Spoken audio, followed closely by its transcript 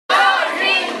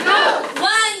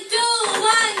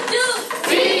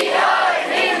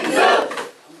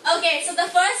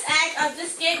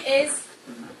is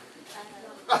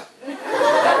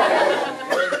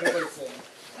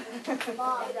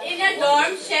in a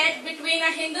dorm shared between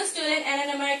a Hindu student and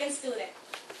an American student.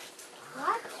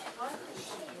 What?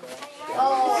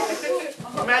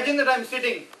 Oh. Imagine that I'm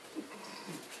sitting.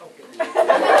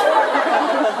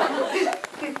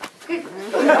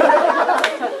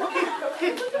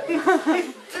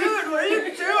 Dude, what are you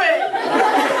doing?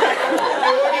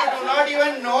 Dude, you do not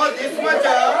even know this much.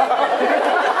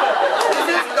 This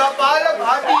is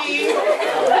Kapalabhati.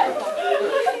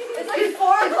 It's like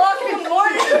 4 o'clock in the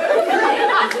morning.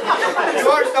 You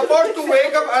are supposed to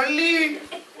wake up early.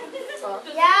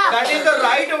 Yeah. That is the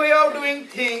right way of doing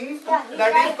things.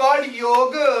 That is called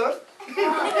yoga.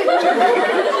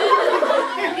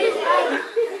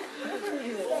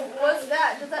 What's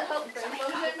that? Does that help brain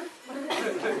function?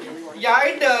 Yeah,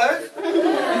 it does.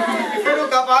 If you do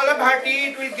Kapalabhati,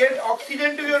 it will get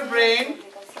oxygen to your brain.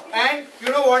 And you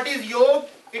know what is yoga?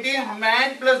 It is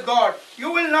man plus God.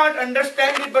 You will not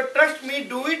understand it, but trust me,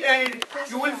 do it and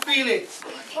you will feel it.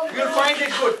 You will find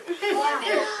it good.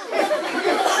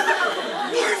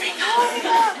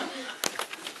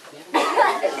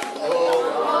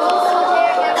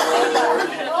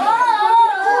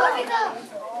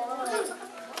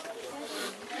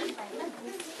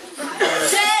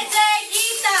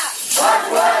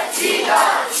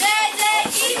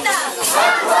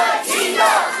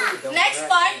 Next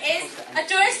part is a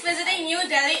tourist visiting New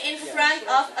Delhi in front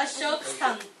of Ashok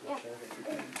Stamp.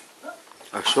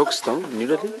 Ashok Stamp, New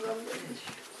Delhi?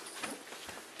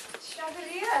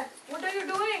 Shakariya, what are you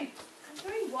doing? I'm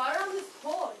pouring water on this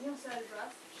hole. You said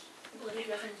brush.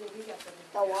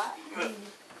 The what?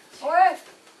 Oi!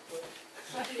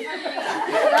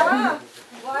 Yeah.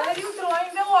 Why are you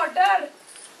throwing the water?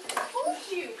 I told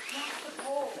you.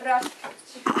 Rush.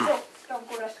 Stop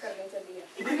ko rush karne chaliye.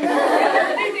 Put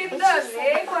it in the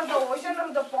lake or the ocean or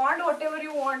the pond, whatever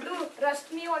you want to. Rust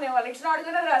nahi hone wala. It's not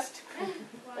gonna rust.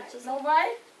 Know why?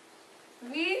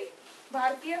 We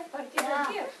Bharatiya,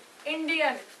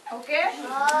 Indian, okay?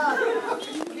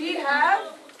 We have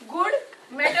good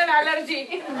metal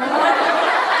allergy.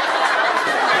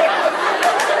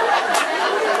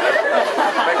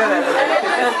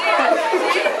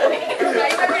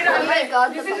 Oh my God,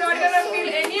 this is not gonna feel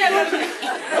any allergy.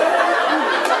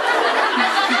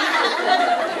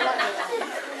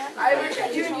 I will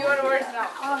tell you in your words now.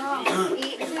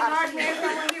 This is not made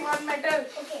from only one metal.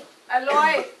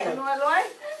 Alloy. You know alloy?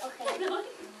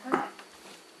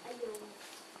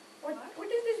 What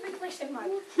is this big question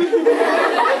mark?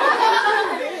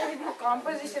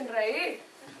 Composition, right?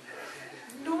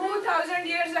 2000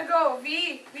 years ago,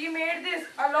 we made this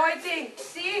alloy thing.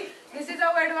 See, this is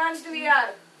how advanced we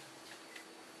are.